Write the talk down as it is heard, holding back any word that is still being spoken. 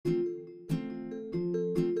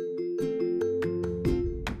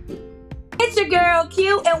your girl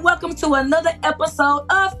Q, and welcome to another episode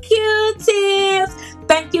of Q Tips.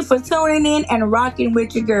 Thank you for tuning in and rocking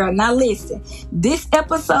with your girl. Now listen, this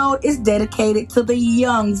episode is dedicated to the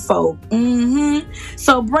young folk.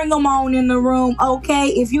 So bring them on in the room, okay?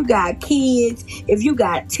 If you got kids, if you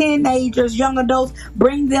got teenagers, young adults,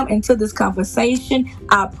 bring them into this conversation.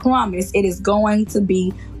 I promise it is going to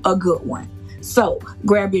be a good one. So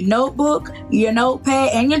grab your notebook, your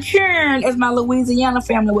notepad, and your churn, as my Louisiana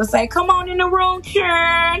family would say. Come on in the room,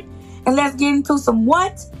 churn. And let's get into some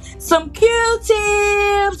what? Some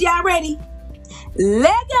Q-tips. Y'all ready?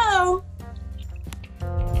 Let go.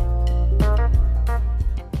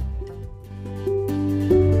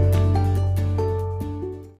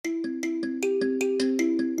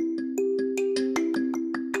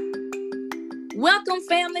 Welcome,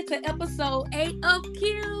 family, to episode 8 of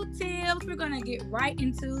Q-Tips. We're going to get right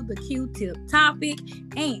into the Q-Tip topic.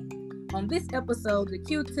 And on this episode, the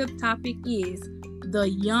Q-Tip topic is the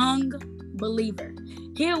young believer.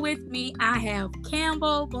 Here with me, I have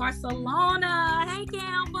Campbell Barcelona. Hey,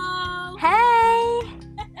 Campbell. Hey.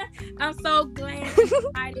 I'm so glad and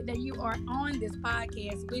excited that you are on this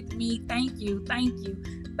podcast with me. Thank you.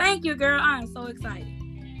 Thank you, girl. I am so excited.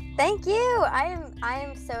 Thank you. I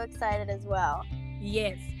am so excited as well.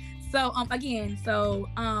 Yes. So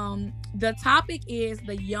the topic is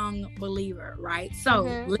the young believer, right? So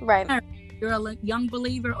right. If you're a young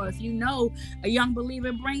believer, or if you know a young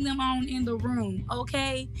believer, bring them on in the room,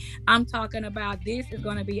 okay? I'm talking about this is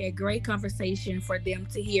going to be a great conversation for them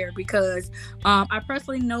to hear because I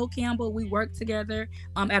personally know Campbell. We work together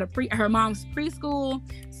at her mom's preschool.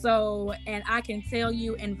 So, and I can tell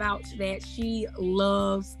you and vouch that she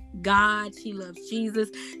loves God. She loves Jesus.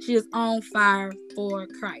 She is on fire for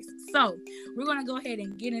Christ. So we're going to go ahead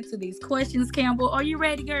and get into these questions. Campbell, are you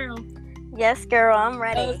ready, girl? Yes, girl, I'm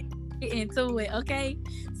ready. Get into it, okay?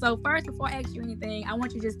 So first, before I ask you anything, I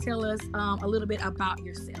want you to just tell us a little bit about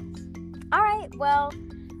yourself. All right. Well,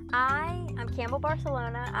 I'm Campbell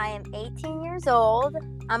Barcelona. I am 18 years old.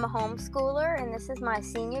 I'm a homeschooler, and this is my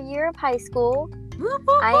senior year of high school.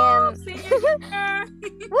 I am senior year.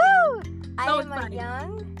 Woo! I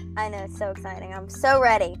know, it's so exciting. I'm so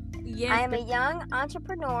ready. Yes. I am a young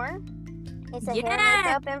entrepreneur. It's a hair,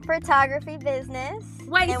 makeup, and photography business.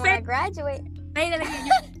 Wait, and when I graduate, say that again.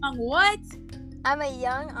 You're young what? I'm a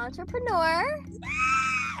young entrepreneur.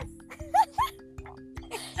 Yes!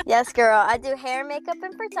 Yes, girl. I do hair, makeup,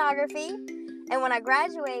 and photography. And when I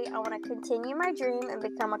graduate, I want to continue my dream and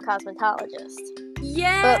become a cosmetologist.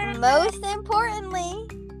 Yes! But most importantly,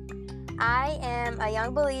 I am a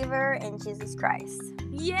young believer in Jesus Christ.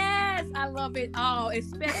 Yes! I love it all,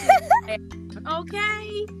 especially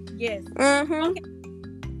okay? Yes. Okay.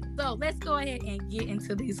 So let's go ahead and get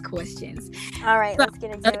into these questions. All right, let's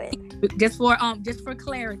get into it. Just for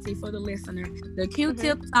clarity for the listener, the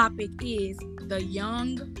Q-tip topic is the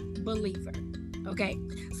young believer. Okay.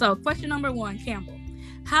 So question number 1, Campbell.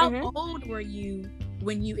 How old were you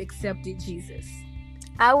when you accepted Jesus?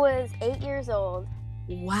 I was 8 years old.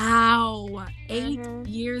 Wow. 8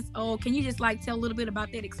 years old. Can you just tell a little bit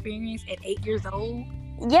about that experience at 8 years old?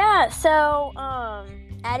 Yeah, so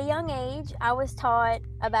at a young age, I was taught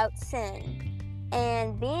about sin.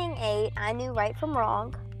 And being 8, I knew right from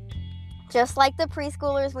wrong. Just like the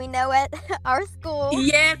preschoolers we know at our school.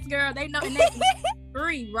 Yes, girl. They know. And they're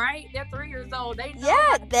 3, right? They're 3 years old. They know.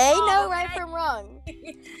 Yeah, they know right from wrong.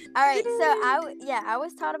 All right, so I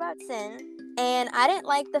was taught about sin. And I didn't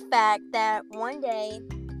like the fact that one day,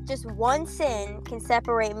 just one sin can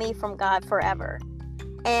separate me from God forever.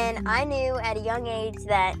 And I knew at a young age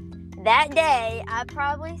that day I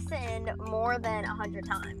probably sinned more than 100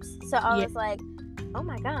 times. So I was like, oh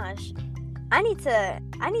my gosh, I need to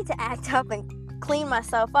act up and clean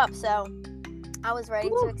myself up. So I was ready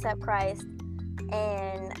to accept Christ,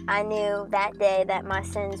 and I knew that day that my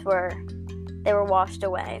sins were washed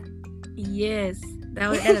away. Yes,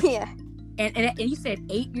 that is, yeah. And you said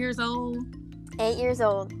 8 years old. 8 years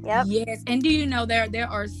old. Yep. Yes, and do you know there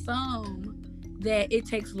are some that it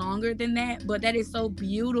takes longer than that, but that is so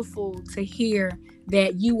beautiful to hear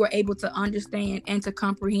that you were able to understand and to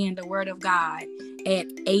comprehend the word of God at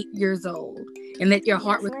 8 years old, and that your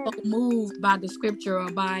heart was so moved by the scripture or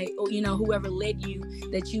by whoever led you,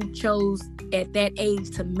 that you chose at that age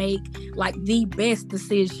to make the best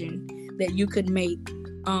decision that you could make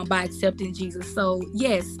by accepting Jesus. So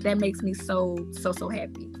yes, that makes me so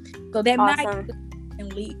happy. So that might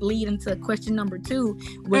lead into question number 2,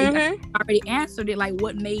 where you already answered it.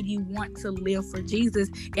 What made you want to live for Jesus?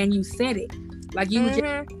 And you said it.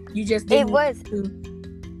 You just didn't. It was.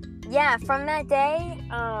 Yeah, from that day,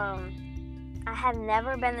 I have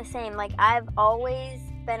never been the same. I've always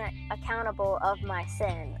been accountable of my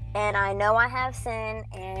sin. And I know I have sin,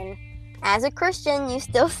 and as a Christian, you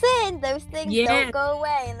still sin. Those things don't go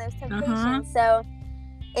away, and those temptations. So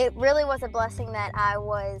it really was a blessing that I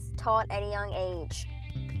was taught at a young age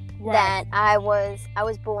that I was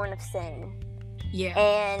born of sin. Yeah.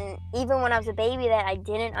 And even when I was a baby that I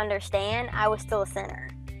didn't understand, I was still a sinner.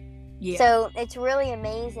 Yeah. So it's really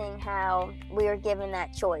amazing how we are given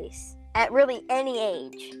that choice at really any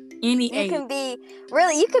age. You could be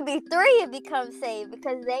 3 and become saved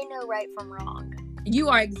because they know right from wrong. You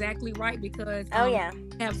are exactly right, because we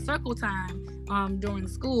have circle time during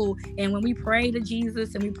school, and when we pray to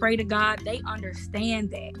Jesus and we pray to God, they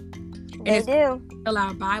understand that. They do. Tell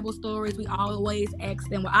our Bible stories. We always ask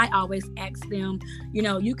them. Well, I always ask them,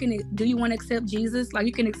 do you want to accept Jesus? Like,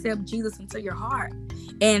 you can accept Jesus into your heart,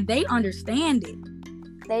 and they understand it.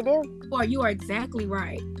 They do. Boy, you are exactly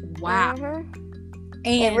right. Wow. And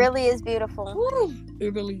it really is beautiful. Woo,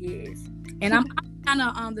 it really is. And I'm kind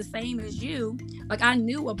of the same as you. Like, I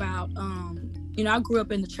knew about I grew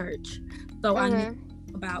up in the church, so I knew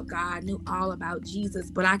about God, knew all about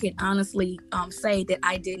Jesus, but I can honestly say that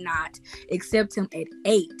I did not accept him at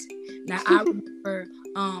 8. Now, I remember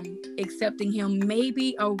accepting him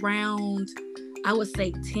maybe around, I would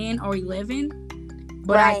say 10 or 11,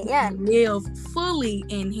 but I didn't live fully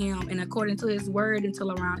in him and according to his word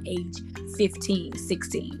until around age 15,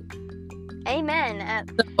 16. Amen.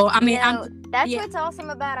 So, I mean, that's what's awesome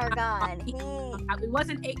about our God. He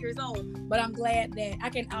wasn't 8 years old, but I'm glad that I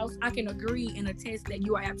can agree and attest that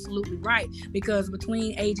you are absolutely right, because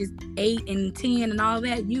between ages 8 and 10 and all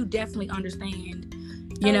that, you definitely understand,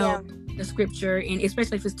 the scripture, and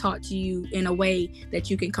especially if it's taught to you in a way that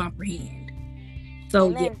you can comprehend.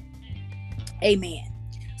 So amen.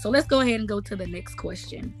 So let's go ahead and go to the next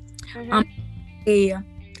question. A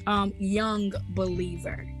young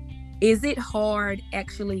believer. Is it hard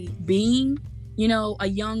actually being, a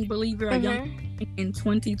young believer, a young in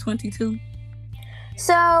 2022?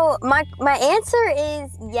 So my answer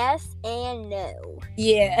is yes and no.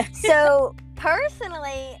 Yeah. So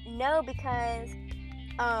personally, no, because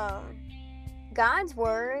God's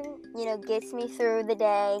word, gets me through the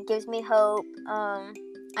day, gives me hope.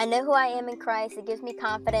 I know who I am in Christ. It gives me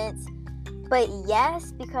confidence. But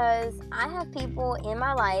yes, because I have people in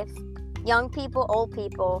my life, young people, old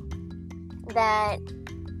people, that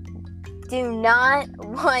do not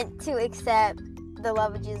want to accept the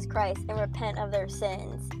love of Jesus Christ and repent of their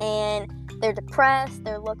sins. And they're depressed,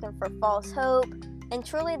 they're looking for false hope, and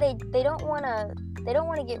truly they don't want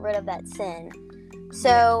to get rid of that sin.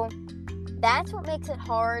 So that's what makes it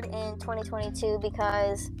hard in 2022,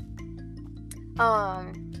 because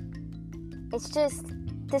it's just,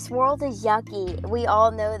 this world is yucky. We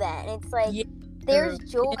all know that. And it's like there's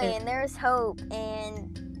joy and there's hope,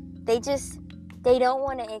 and they don't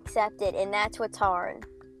want to accept it, and that's what's hard.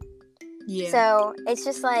 Yeah. So it's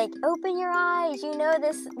just like, open your eyes.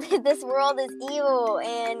 This world is evil,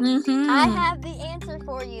 and I have the answer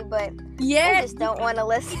for you, but they just don't want to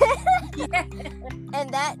listen. And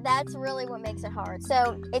that's really what makes it hard.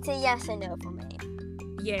 So it's a yes and no for me.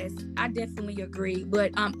 Yes, I definitely agree.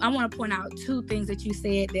 But I want to point out 2 things that you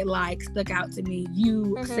said that stuck out to me.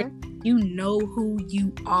 You said you know who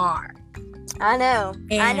you are. I know.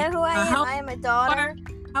 And I know who I am. I am a daughter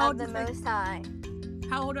of the Most High.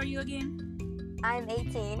 How old are you again? I'm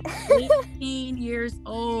 18. 18 years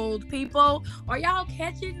old. People, are y'all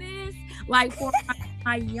catching this? Like, for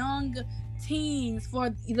my young teens, for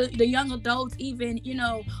the young adults, even,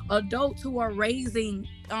 adults who are raising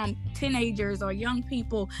teenagers or young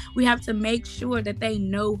people, we have to make sure that they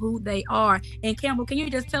know who they are. And Campbell, can you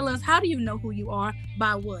just tell us, how do you know who you are?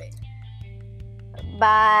 By what?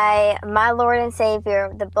 By my Lord and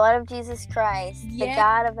Savior, the blood of Jesus Christ, the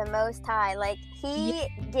God of the Most High. Like, he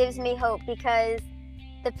gives me hope, because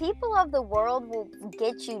the people of the world will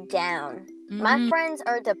get you down. My friends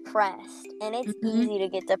are depressed, and it's easy to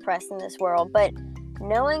get depressed in this world, but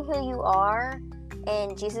knowing who you are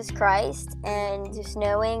in Jesus Christ, and just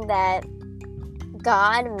knowing that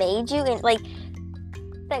God made you, and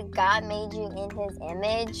that God made you in his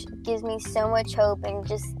image, gives me so much hope, and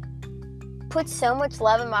just puts so much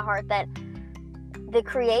love in my heart, that the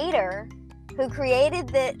Creator, who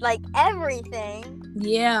created everything,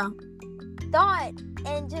 thought,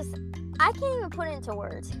 and just, I can't even put it into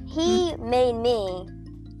words. He made me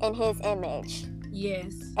in his image.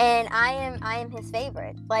 Yes. And I am his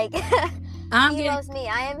favorite. He loves me.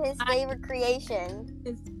 I am his favorite creation.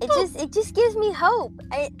 It just gives me hope.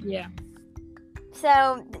 Yeah.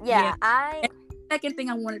 So And second thing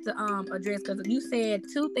I wanted to address, because you said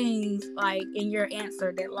two things like in your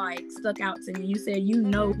answer that like stuck out to me. You said you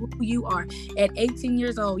know who you are at 18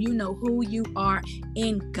 years old. You know who you are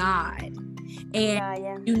in God,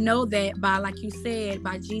 and you know that by, like you said,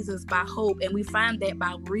 by Jesus, by hope, and we find that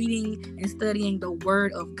by reading and studying the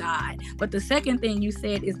Word of God. But the second thing you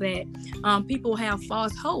said is that people have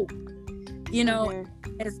false hope, you know,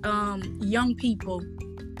 as young people.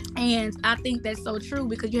 And I think that's so true,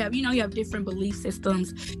 because you have different belief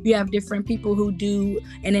systems. You have different people who do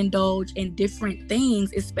and indulge in different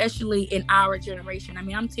things, especially in our generation. I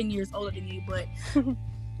mean, I'm 10 years older than you, but I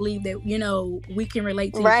believe that, we can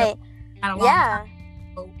relate to each other at a long time,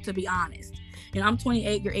 to be honest. I'm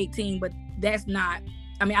 28, you're 18, but that's not,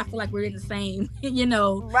 I mean, I feel like we're in the same,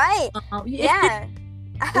 Right. Yeah.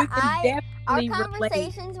 We can Our definitely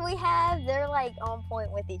conversations we have, they're like on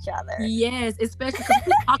point with each other. Yes, especially because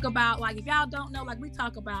we talk about, like, if y'all don't know, like, we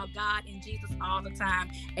talk about God and Jesus all the time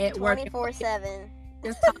at work. 24/7.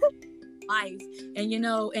 Just talk about life, and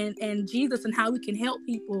and Jesus, and how we can help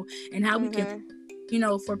people, and how we can,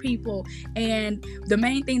 for people. And the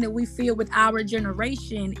main thing that we feel with our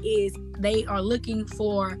generation is they are looking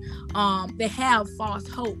for, they have false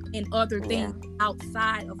hope in other things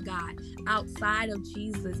outside of God, outside of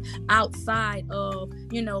Jesus, outside of,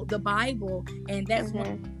 the Bible. And that's one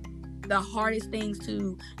of the hardest things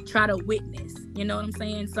to try to witness. You know what I'm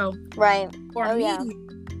saying? So for me,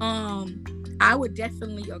 I would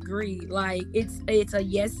definitely agree. Like, it's a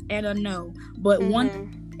yes and a no. But one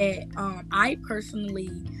thing that I personally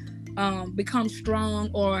become strong,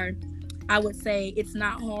 or I would say it's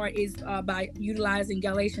not hard, is by utilizing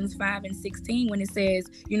Galatians 5:16, when it says,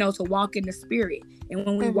 to walk in the Spirit. And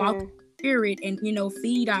when we walk in the Spirit and,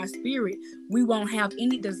 feed our spirit, we won't have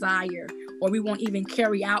any desire, or we won't even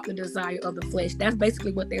carry out the desire of the flesh. That's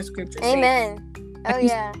basically what that scripture says. Amen. Oh,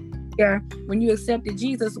 yeah. When you accepted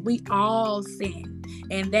Jesus, we all sin.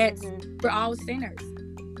 And that's, we're all sinners.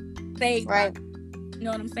 Saved. Right. You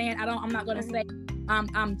know what I'm saying? I'm not going to say I'm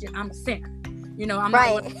a sinner. I'm not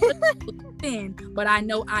going to sin, but I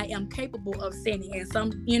know I am capable of sinning. And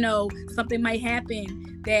something might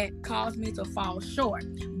happen that caused me to fall short.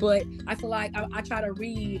 But I feel like I try to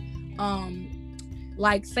read,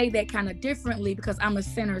 say that kind of differently, because I'm a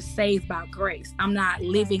sinner saved by grace. I'm not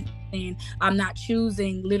living in, I'm not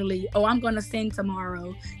choosing literally, I'm going to sin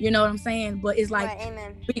tomorrow. You know what I'm saying? But it's like,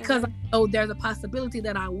 because I know there's a possibility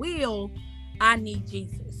that I will, I need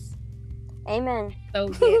Jesus. Amen. So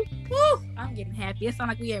yeah. Woo, I'm getting happy. It sounds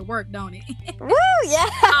like we at work, don't it? Woo, yeah.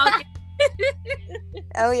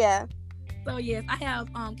 Oh yeah. So yes, I have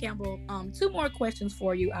Campbell, 2 more questions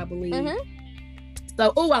for you, I believe.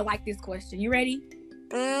 So I like this question. You ready?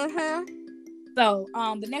 So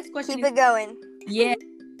the next question Keep it going. Yeah.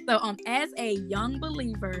 So as a young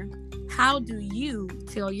believer, how do you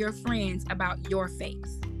tell your friends about your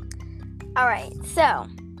faith? All right. So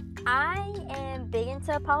I am big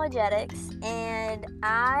into apologetics, and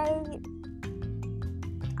I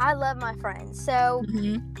love my friends. So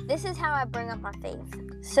this is how I bring up my faith.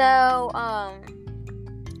 So I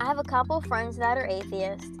have a couple of friends that are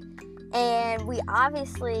atheists, and we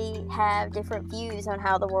obviously have different views on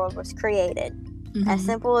how the world was created. As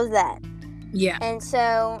simple as that. Yeah. And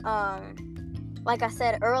so like I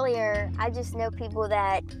said earlier, I just know people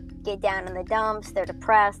that get down in the dumps. They're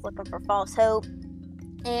depressed, looking for false hope.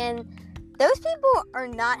 And those people are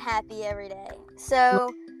not happy every day. So,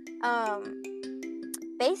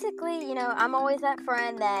 basically, I'm always that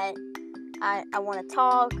friend that I want to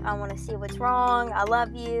talk. I want to see what's wrong. I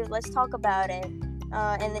love you. Let's talk about it.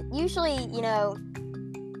 And it usually,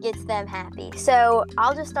 gets them happy. So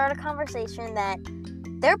I'll just start a conversation that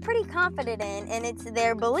they're pretty confident in, and it's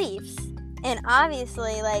their beliefs. And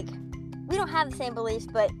obviously, we don't have the same beliefs,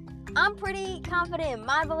 but I'm pretty confident in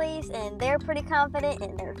my beliefs, and they're pretty confident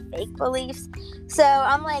in their fake beliefs. So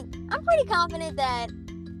I'm pretty confident that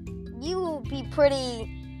you will be pretty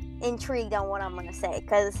intrigued on what I'm going to say,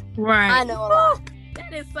 because I know a lot.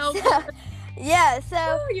 That is so good. Yeah,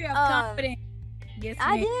 so you're confident. Yes,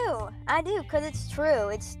 I do, because it's true.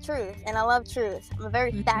 It's truth, and I love truth. I'm a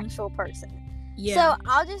very factual person. Yeah. So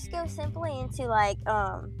I'll just go simply into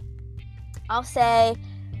I'll say,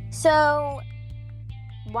 so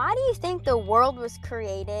why do you think the world was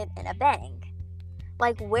created in a bang?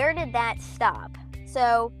 Where did that stop?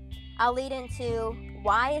 So I'll lead into,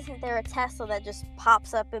 why isn't there a Tesla that just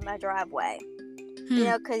pops up in my driveway?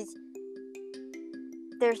 Because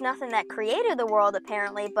there's nothing that created the world,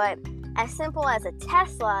 apparently, but as simple as a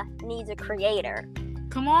Tesla needs a creator.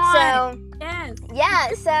 Come on. So, yes.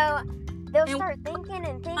 Yeah, so they'll start thinking,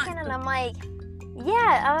 and I'm like,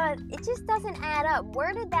 It just doesn't add up.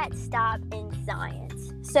 Where did that stop in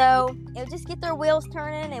science? So it'll just get their wheels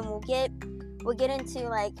turning, and we'll get into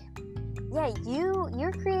like,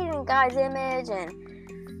 you're created in God's image, and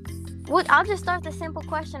I'll just start the simple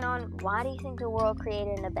question on, why do you think the world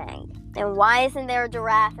created in a bank, and why isn't there a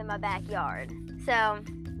giraffe in my backyard? So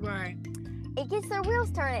Right. it gets their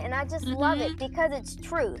wheels turning, and I just love it because it's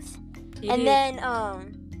truth. And then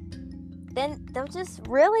they'll just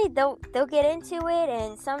really they'll get into it,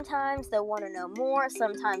 and sometimes they'll want to know more,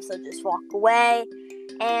 sometimes they'll just walk away,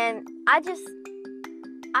 and I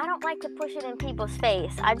don't like to push it in people's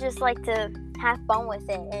face. I just like to have fun with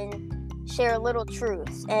it and share little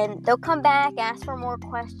truths, and they'll come back, ask for more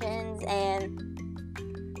questions, and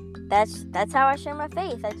that's how I share my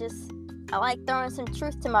faith. I like throwing some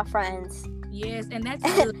truth to my friends. Yes, and that's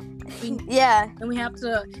good. Yeah. And we have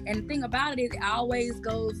to, and the thing about it is, it always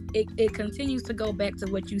goes, it continues to go back to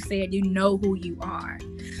what you said. You know who you are,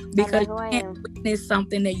 because you can't witness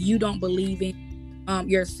something that you don't believe in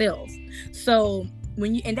yourself. So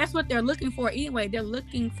and that's what they're looking for anyway. They're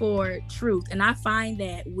looking for truth, and I find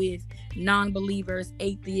that with non-believers,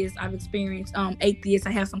 atheists. I've experienced atheists.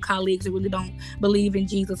 I have some colleagues that really don't believe in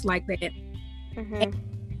Jesus like that. Mm-hmm.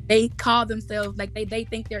 They call themselves, like, they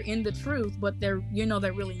think they're in the truth, but they're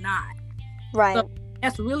really not. Right. So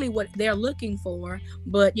that's really what they're looking for.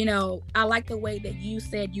 But I like the way that you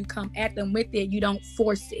said you come at them with it. You don't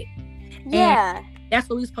force it. Yeah. And that's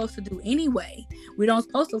what we're supposed to do anyway. We don't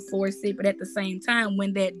supposed to force it, but at the same time,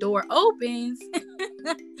 when that door opens,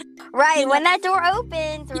 right, when that door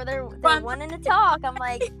opens, or they're wanting to talk, I'm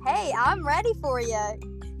like, hey, I'm ready for you.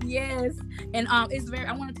 Yes. And it's very,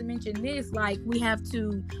 I wanted to mention this, like, we have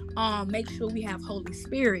to make sure we have Holy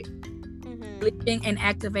Spirit living and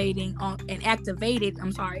activated on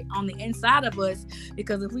the inside of us,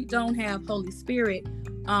 because if we don't have Holy Spirit,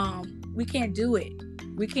 we can't do it.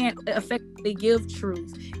 We can't effectively give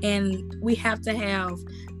truth. And we have to have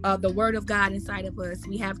the Word of God inside of us.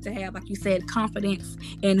 We have to have, like you said, confidence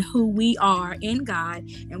in who we are in God.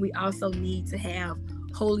 And we also need to have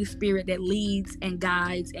Holy Spirit that leads and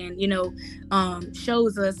guides and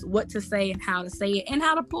shows us what to say and how to say it, and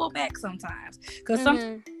how to pull back sometimes, because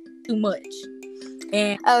sometimes too much,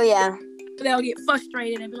 and they'll get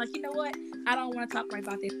frustrated and be like, you know what, I don't want to talk right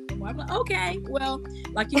about this anymore. I'm like, okay, well,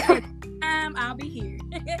 like you said, I'll be here.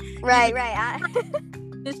 right.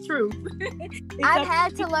 It's true. I've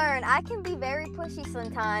had to learn. I can be very pushy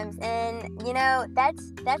sometimes, and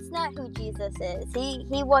that's not who Jesus is.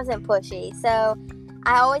 He wasn't pushy, so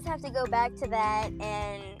I always have to go back to that,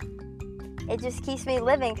 and it just keeps me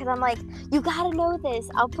living, because I'm like, you gotta know this.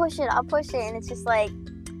 I'll push it, and it's just like,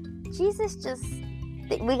 Jesus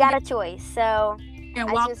we got a choice, so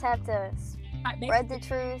I just have to spread the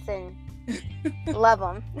truth and love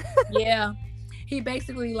them. Yeah. He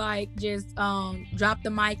basically just dropped the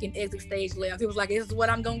mic and exit stage left. He was like, this is what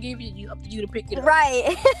I'm gonna give you, up to you to pick it up.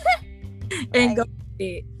 Right. And go with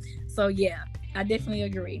it. So yeah, I definitely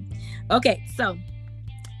agree. Okay, so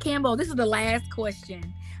Campbell, this is the last question.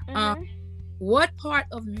 What part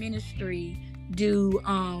of ministry do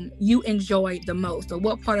you enjoy the most, or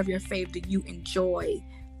what part of your faith do you enjoy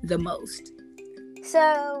the most?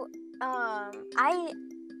 So I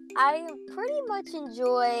pretty much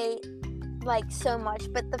enjoy so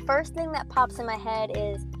much, but the first thing that pops in my head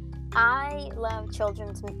is I love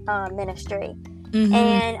children's ministry.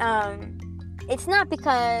 And it's not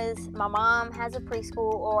because my mom has a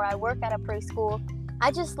preschool or I work at a preschool.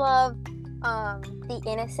 I just love the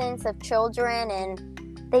innocence of children, and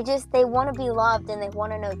they want to be loved, and they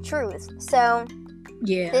want to know truth. So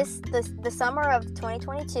yeah, the summer of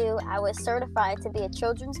 2022, I was certified to be a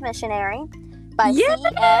children's missionary by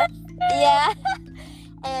CEF. Yeah.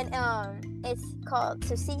 And it's called,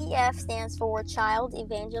 so CEF stands for Child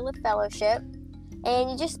Evangelist Fellowship, and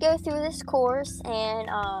you just go through this course, and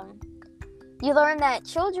you learn that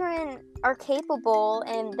children are capable,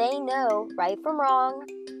 and they know right from wrong.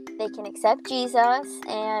 They can accept Jesus,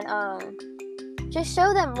 and just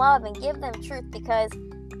show them love and give them truth, because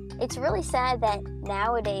it's really sad that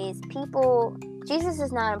nowadays Jesus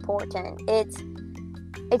is not important.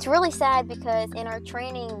 It's really sad, because in our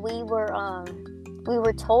training we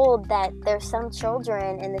were told that there's some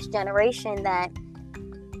children in this generation that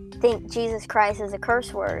think Jesus Christ is a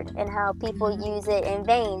curse word, and how people use it in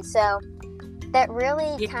vain. So that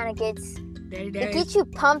really kind of gets you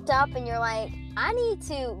pumped up, and you're like, I need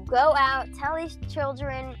to go out, tell these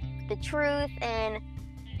children the truth. And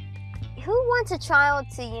who wants a child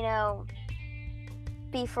to,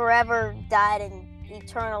 be forever died and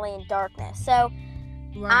eternally in darkness? So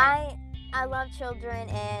right. I love children,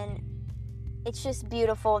 and it's just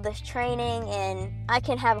beautiful, this training, and I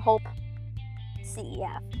can have a whole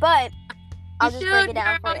CEF, but I'll just break it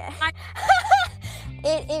down for you.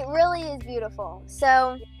 It really is beautiful.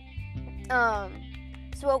 So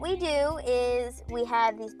what we do is we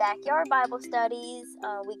have these backyard Bible studies.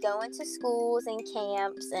 We go into schools and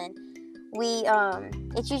camps, and we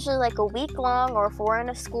it's usually like a week long, or if we're in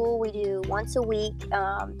a school, we do once a week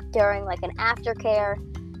during like an aftercare,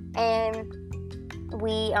 and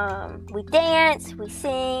we dance, we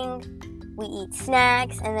sing, we eat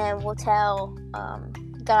snacks, and then we'll tell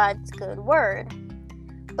God's good word.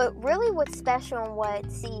 But really what's special and what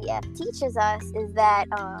CEF teaches us is that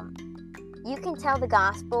you can tell the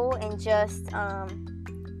gospel in just 5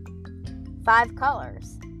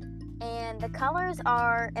 colors. And the colors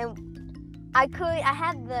are, and I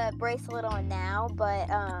have the bracelet on now, but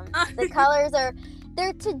the colors are,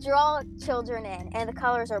 they're to draw children in. And the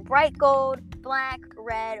colors are bright gold, black,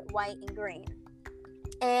 red, white, and green.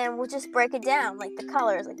 And we'll just break it down, like the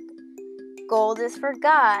colors. Like gold is for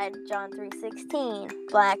God, John 3:16.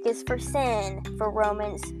 Black is for sin, for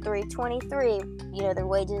Romans 3:23. The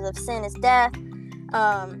wages of sin is death.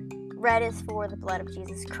 Red is for the blood of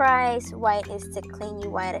Jesus Christ. White is to clean you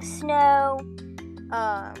white as snow.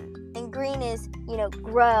 And green is,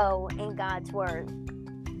 grow in God's word.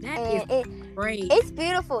 That is great. It's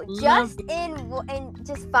beautiful, just in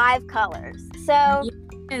just 5 colors. So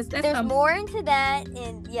yes, there's more into that,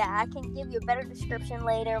 and I can give you a better description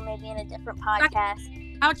later, maybe in a different podcast.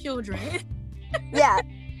 Our children. Yeah.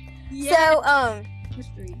 So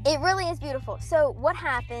it really is beautiful. So what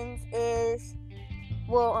happens is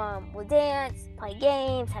we'll dance, play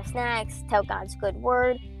games, have snacks, tell God's good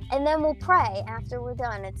word, and then we'll pray after we're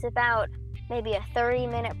done. It's about maybe a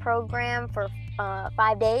 30-minute program for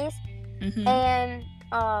 5 days. Mm-hmm. And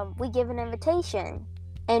we give an invitation.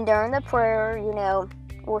 And during the prayer,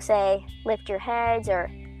 we'll say, lift your heads, or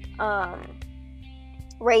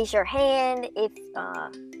raise your hand if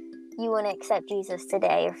you want to accept Jesus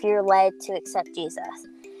today, or if you're led to accept Jesus.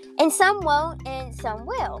 And some won't, and some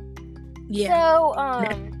will. Yeah. So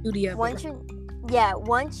once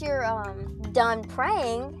you're done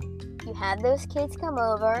praying, you have those kids come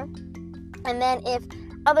over, and then if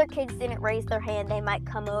other kids didn't raise their hand, they might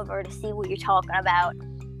come over to see what you're talking about.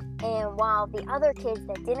 And while the other kids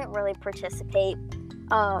that didn't really participate,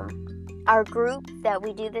 our group that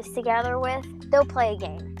we do this together with, they'll play a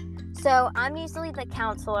game. So I'm usually the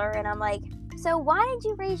counselor, and I'm like, so why did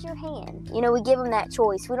you raise your hand? We give them that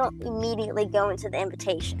choice. We don't immediately go into the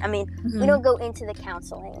invitation. I mean, we don't go into the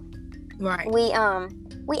counseling. Right. We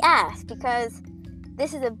ask, because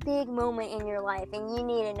this is a big moment in your life, and you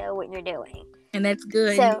need to know what you're doing. And that's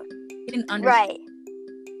good. So, right.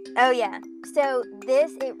 Oh yeah. So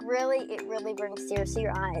it really brings tears to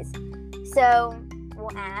your eyes. So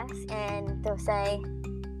we'll ask, and they'll say,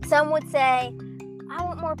 some would say, I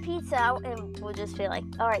want more pizza, and we'll just be like,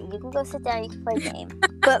 all right, you can go sit down, you can play a game.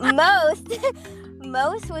 But most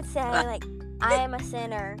would say, like, I am a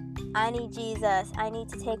sinner, I need Jesus, I need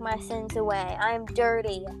to take my sins away, I am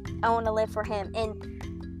dirty, I want to live for him.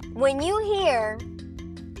 And when you hear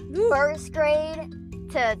first grade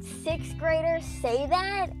to 6th graders say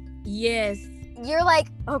that, yes, you're like,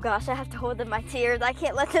 oh gosh, I have to hold in my tears, I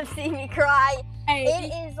can't let them see me cry.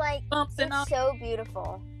 It is like, it's so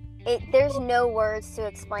beautiful. There's no words to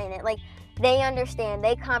explain it. Like, they understand,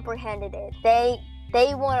 they comprehended it, they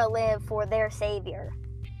want to live for their Savior.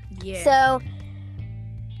 Yeah. So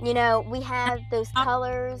we have those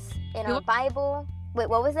colors in our Bible. Wait,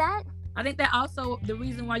 what was that? I think that also the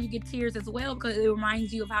reason why you get tears as well, because it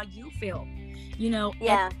reminds you of how you felt,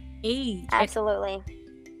 at age. Absolutely.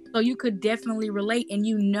 So you could definitely relate, and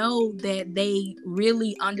that they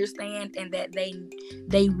really understand, and that they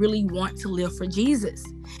really want to live for Jesus.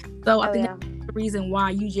 So I think that's the reason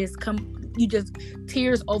why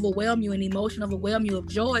tears overwhelm you, and emotion overwhelm you of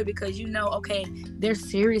joy, because okay, they're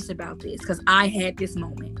serious about this, because I had this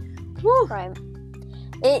moment. Woo. Right.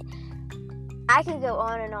 I can go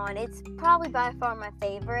on and on. It's probably by far my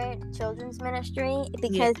favorite children's ministry,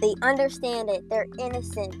 because they understand it. They're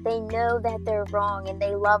innocent. They know that they're wrong, and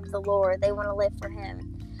they love the Lord. They want to live for him.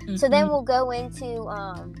 Mm-hmm. So then we'll go into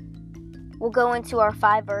our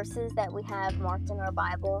 5 verses that we have marked in our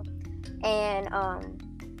Bible, and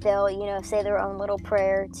they'll say their own little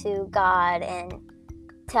prayer to God and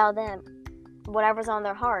tell them whatever's on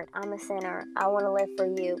their heart. I'm a sinner. I want to live for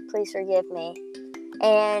you. Please forgive me.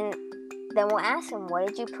 And then we'll ask them, what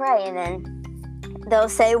did you pray? And then they'll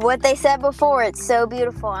say what they said before. It's so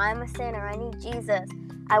beautiful. I'm a sinner. I need Jesus.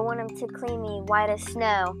 I want him to clean me white as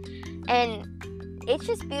snow. And it's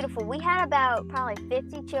just beautiful. We had about probably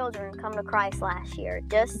 50 children come to Christ last year,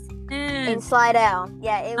 just in Slidell.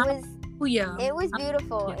 Yeah, it was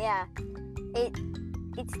beautiful. Yeah,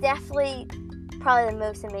 it's definitely probably the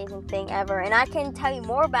most amazing thing ever. And I can tell you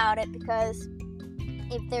more about it because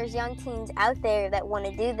if there's young teens out there that want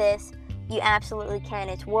to do this, you absolutely can.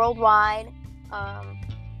 It's worldwide.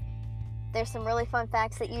 There's some really fun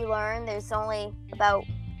facts that you learn. There's only about,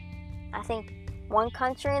 I think, one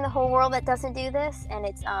country in the whole world that doesn't do this, and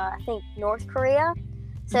it's I think North Korea.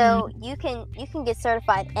 So you can get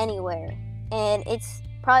certified anywhere, and it's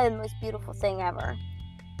probably the most beautiful thing ever.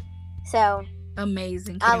 So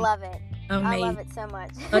amazing. I love it. Amazing. I love it so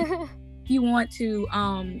much. You want to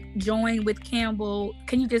join with Campbell,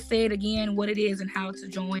 can you just say it again, what it is and how to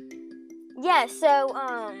join? Yeah, so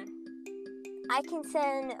I can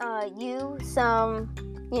send you some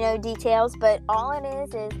details, but all it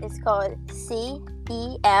is it's called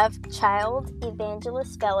CEF, Child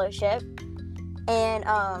Evangelist Fellowship, and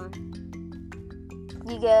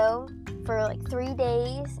you go for like 3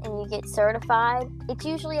 days and you get certified. It's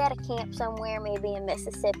usually at a camp somewhere, maybe in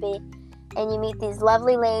Mississippi, and you meet these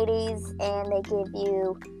lovely ladies, and they give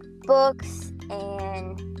you books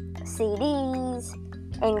and CDs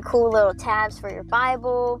and cool little tabs for your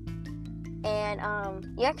Bible. And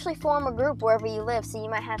you actually form a group wherever you live. So you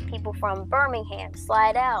might have people from Birmingham,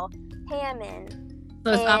 Slidell, Hammond.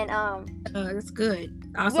 So that's good.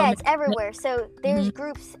 Also, yeah, it's everywhere. So there's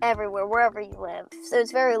groups everywhere, wherever you live. So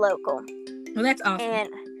it's very local. Well, that's awesome. And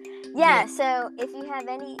so if you have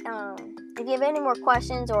any more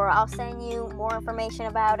questions, or I'll send you more information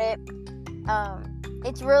about it.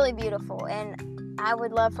 It's really beautiful, and I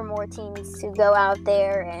would love for more teens to go out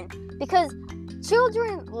there, and because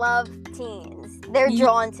children love teens. They're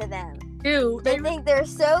drawn to them. They think they're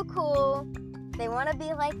so cool. They want to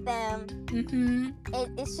be like them.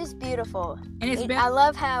 It's just beautiful. And I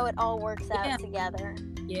love how it all works out together.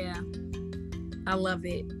 Yeah. I love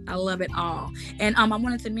it. I love it all. And I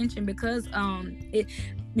wanted to mention, because Matthew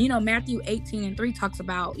 18:3 talks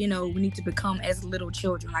about, we need to become as little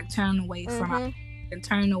children, like turn away from our, and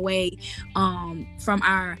turn away from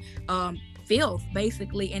our filth,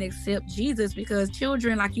 basically, and accept Jesus, because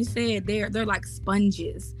children, like you said, they're like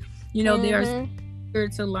sponges. They're here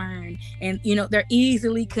to learn, and they're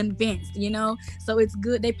easily convinced. So it's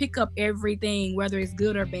good. They pick up everything, whether it's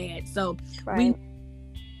good or bad. So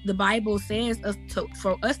the Bible says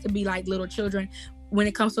for us to be like little children when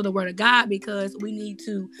it comes to the Word of God, because we need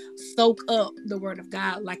to soak up the Word of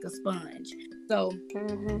God like a sponge. So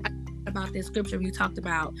about this scripture, you talked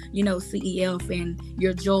about CEF and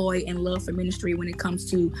your joy and love for ministry when it comes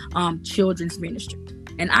to children's ministry.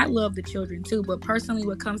 And I love the children too, but personally,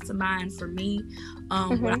 what comes to mind for me,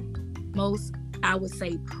 I would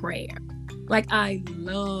say prayer. Like, I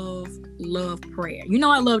love prayer.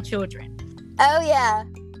 I love children. Oh yeah.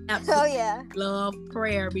 Absolutely. Oh yeah. Love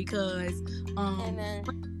prayer, because Amen.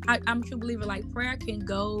 I'm a true believer. Like, prayer can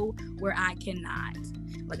go where I cannot.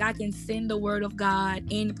 Like, I can send the Word of God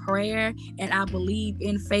in prayer, and I believe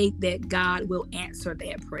in faith that God will answer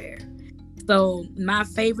that prayer. So my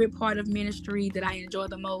favorite part of ministry that I enjoy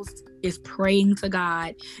the most is praying to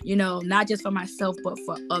God, not just for myself, but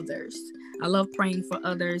for others. I love praying for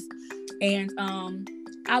others. And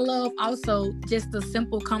I love also just the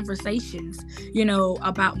simple conversations,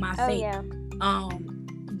 about my faith. Yeah.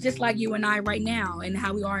 Just like you and I right now, and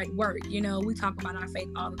how we are at work. We talk about our faith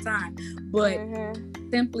all the time, but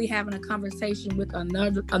simply having a conversation with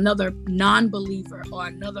another non-believer, or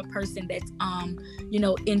another person that's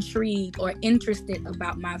intrigued or interested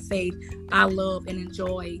about my faith, I love and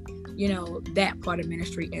enjoy that part of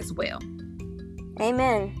ministry as well.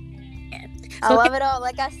 Amen. I love it all.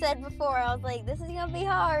 Like I said before, I was like, this is gonna be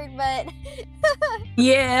hard, but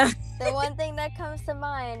yeah. The one thing that comes to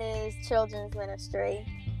mind is children's ministry.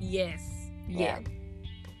 Yes. Yeah.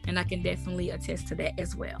 And I can definitely attest to that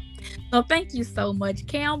as well. So thank you so much,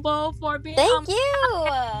 Campbell, for being Thank you.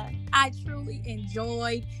 I truly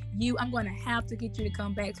enjoyed you. I'm going to have to get you to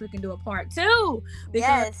come back so we can do a part 2.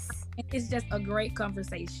 Because it's just a great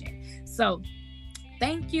conversation. So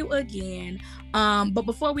thank you again. But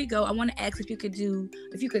before we go, I want to ask if you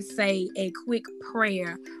could say a quick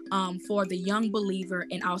prayer for the young believer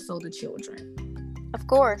and also the children. Of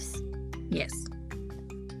course. Yes.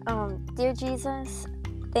 Dear Jesus,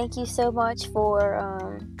 thank you so much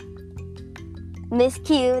for Miss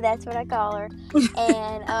Q, that's what I call her.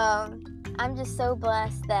 And I'm just so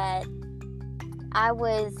blessed that I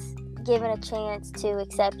was given a chance to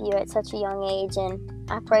accept you at such a young age.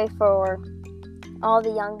 And I pray for all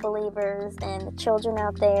the young believers and the children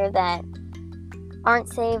out there that aren't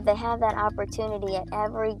saved. They have that opportunity at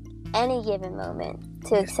every any given moment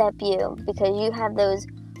to accept you, because you have those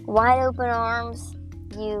wide open arms.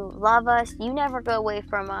 You love us. You never go away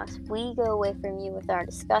from us. We go away from you with our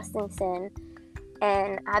disgusting sin.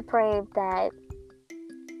 And I pray that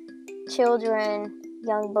children,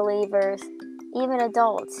 young believers, even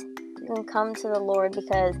adults, you can come to the Lord,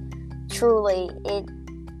 because truly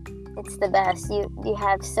it's the best. You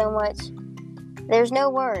have so much. There's no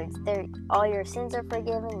words. All your sins are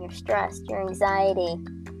forgiven. You're stressed. Your anxiety.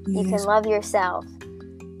 You can love yourself.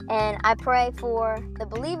 And I pray for the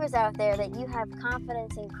believers out there that you have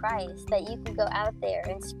confidence in Christ, that you can go out there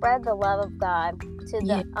and spread the love of God to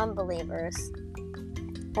the unbelievers.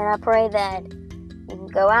 And I pray that you can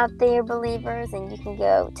go out there, believers, and you can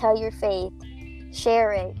go tell your faith,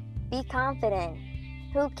 share it, be confident.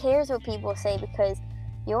 Who cares what people say, because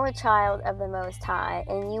you're a child of the Most High,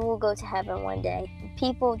 and you will go to heaven one day.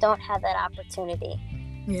 People don't have that opportunity.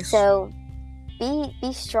 Yes. So be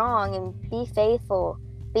strong and be faithful.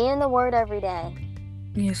 Be in the Word every day.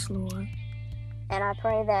 Yes, Lord. And I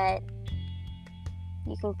pray that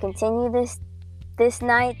you can continue this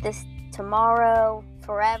night, this tomorrow,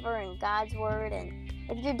 forever in God's Word. And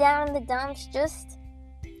if you're down in the dumps, just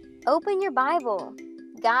open your Bible.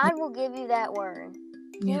 God will give you that Word.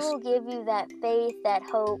 He will give you that faith, that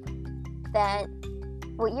hope, that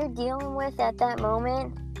what you're dealing with at that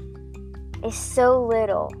moment is so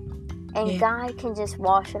little. And God can just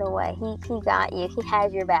wash it away. He got you. He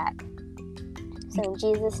has your back. So in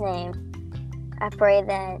Jesus' name, I pray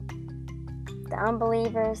that the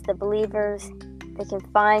unbelievers, the believers, they can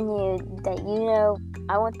find you, that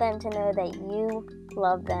I want them to know that you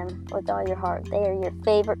love them with all your heart. They are your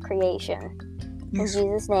favorite creation. In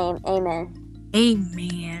Jesus' name, amen.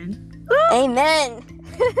 Amen. Amen.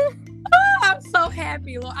 I'm so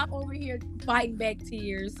happy, Lord. I'm over here fighting back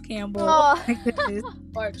tears, Campbell. Oh. My goodness.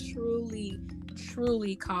 You are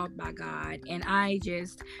truly called by God. And I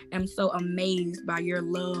just am so amazed by your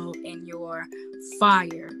love and your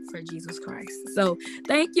fire for Jesus Christ. So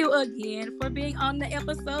thank you again for being on the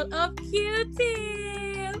episode of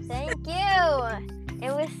Q-Tips. Thank you.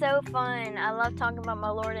 It was so fun. I love talking about my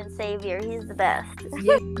Lord and Savior. He's the best.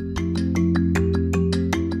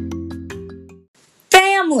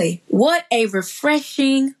 Family, what a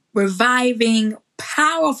refreshing, reviving,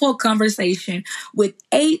 powerful conversation with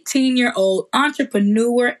 18-year-old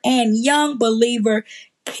entrepreneur and young believer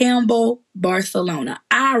Campbell Barcelona.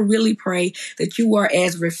 I really pray that you are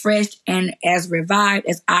as refreshed and as revived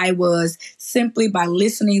as I was simply by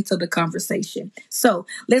listening to the conversation. So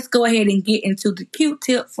let's go ahead and get into the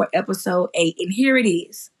Q-tip for episode 8. And here it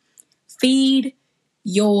is. Feed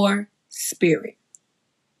your spirit.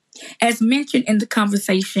 As mentioned in the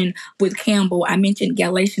conversation with Campbell, I mentioned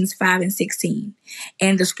Galatians 5:16.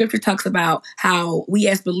 And the scripture talks about how we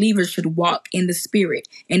as believers should walk in the Spirit.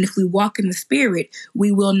 And if we walk in the Spirit,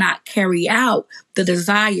 we will not carry out the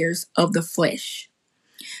desires of the flesh.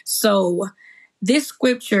 So this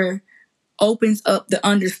scripture opens up the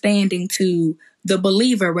understanding to the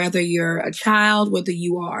believer, whether you're a child, whether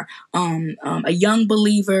you are a young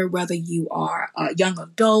believer, whether you are a young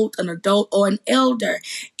adult, an adult, or an elder.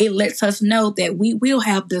 It lets us know that we will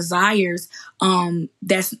have desires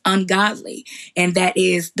that's ungodly, and that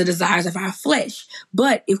is the desires of our flesh.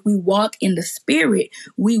 But if we walk in the Spirit,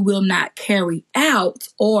 we will not carry out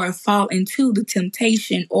or fall into the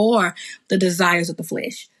temptation or the desires of the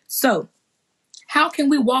flesh. So, how can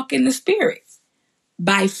we walk in the Spirit?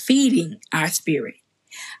 By feeding our spirit.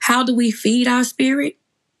 How do we feed our spirit?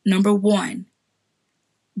 Number 1,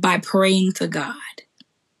 by praying to God.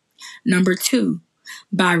 Number 2,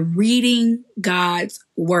 by reading God's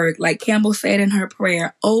word. Like Campbell said in her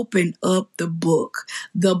prayer, open up the book,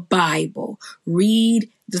 the Bible, read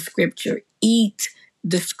the scripture, eat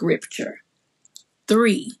the scripture.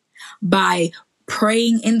 3, by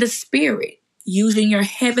praying in the Spirit, using your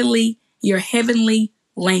heavenly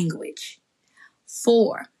language.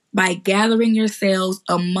 4, by gathering yourselves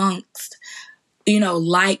amongst,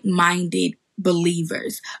 like-minded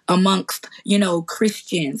believers, amongst,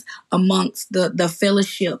 Christians, amongst the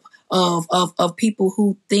fellowship of people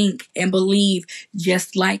who think and believe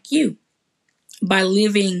just like you. By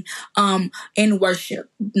living in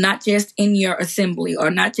worship, not just in your assembly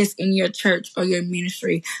or not just in your church or your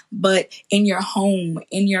ministry, but in your home,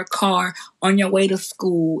 in your car, on your way to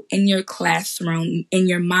school, in your classroom, in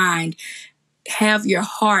your mind. Have your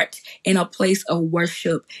heart in a place of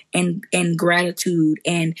worship and gratitude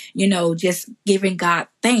and, just giving God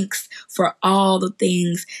thanks for all the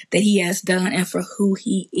things that he has done and for who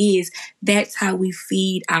he is. That's how we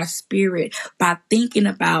feed our spirit, by thinking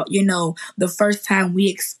about, the first time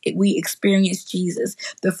we experienced Jesus,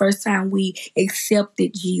 the first time we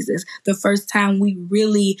accepted Jesus, the first time we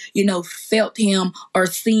really, felt him or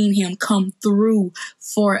seen him come through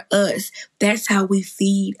for us. That's how we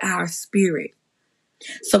feed our spirit.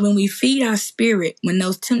 So when we feed our spirit, when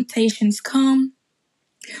those temptations come,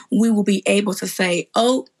 we will be able to say,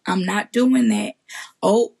 oh, I'm not doing that.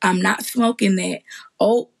 Oh, I'm not smoking that.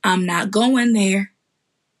 Oh, I'm not going there.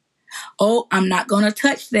 Oh, I'm not going to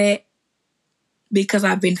touch that, because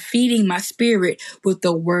I've been feeding my spirit with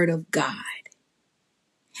the word of God.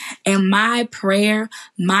 And my prayer,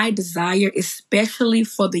 my desire, especially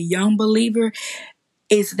for the young believer,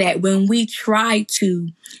 is that when we try to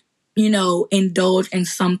indulge in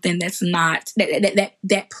something that's not,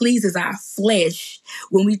 that pleases our flesh,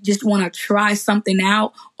 when we just want to try something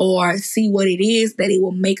out or see what it is, that it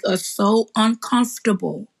will make us so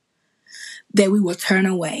uncomfortable that we will turn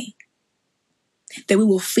away. That we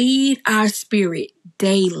will feed our spirit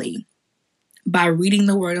daily by reading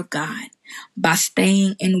the word of God, by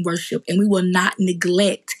staying in worship, and we will not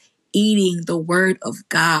neglect eating the word of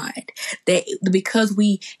God. That because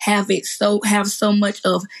we have so much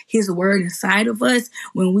of his word inside of us,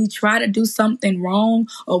 when we try to do something wrong,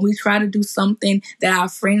 or we try to do something that our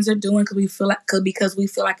friends are doing because we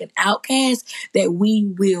feel like an outcast, that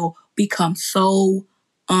we will become so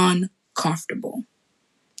uncomfortable.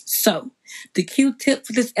 So the Q-tip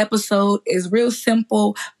for this episode is real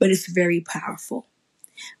simple, but it's very powerful.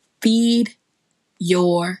 Feed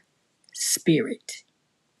your spirit.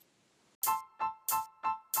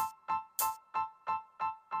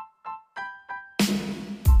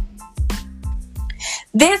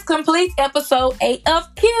 This completes episode 8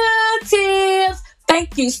 of Q-tips.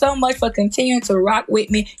 Thank you so much for continuing to rock with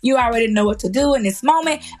me. You already know what to do in this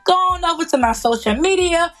moment. Go on over to my social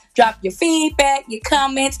media, drop your feedback, your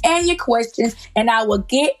comments, and your questions, and I will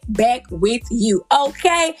get back with you.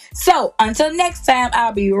 Okay? So until next time,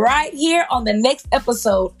 I'll be right here on the next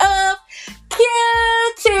episode of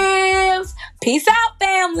Q-tips. Peace out,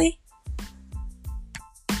 family.